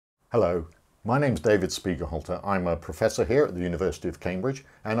Hello, my name's David Spiegelhalter. I'm a professor here at the University of Cambridge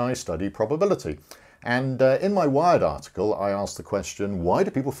and I study probability. And in my Wired article I asked the question, why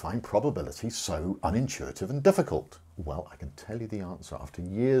do people find probability so unintuitive and difficult? Well, I can tell you the answer. After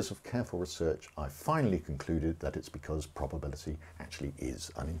years of careful research, I finally concluded that it's because probability actually is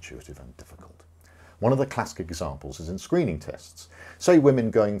unintuitive and difficult. One of the classic examples is in screening tests. Say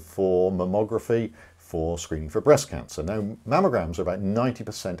women going for mammography for screening for breast cancer. Now, mammograms are about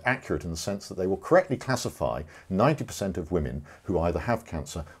 90% accurate in the sense that they will correctly classify 90% of women who either have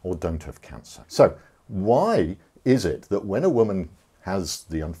cancer or don't have cancer. So why is it that when a woman has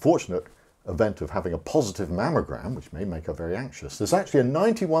the unfortunate event of having a positive mammogram, which may make her very anxious, there's actually a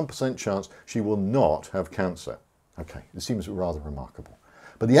 91% chance she will not have cancer? Okay, it seems rather remarkable.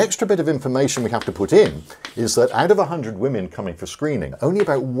 But the extra bit of information we have to put in is that out of 100 women coming for screening, only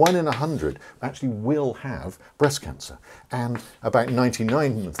about 1 in 100 actually will have breast cancer, and about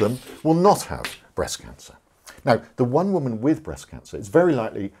 99 of them will not have breast cancer. Now, the one woman with breast cancer, it's very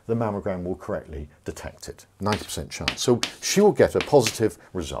likely the mammogram will correctly detect it, 90% chance. So she will get a positive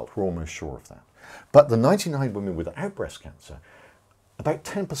result, we're almost sure of that. But the 99 women without breast cancer, about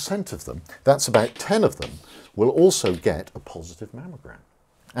 10% of them, that's about 10 of them, will also get a positive mammogram.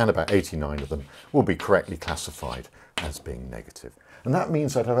 And about 89 of them will be correctly classified as being negative. And that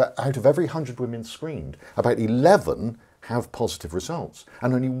means that out of every 100 women screened, about 11 have positive results,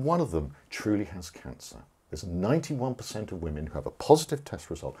 and only one of them truly has cancer. There's 91% of women who have a positive test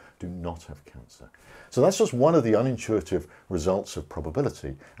result do not have cancer. So that's just one of the unintuitive results of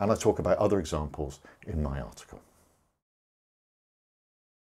probability, and I talk about other examples in my article.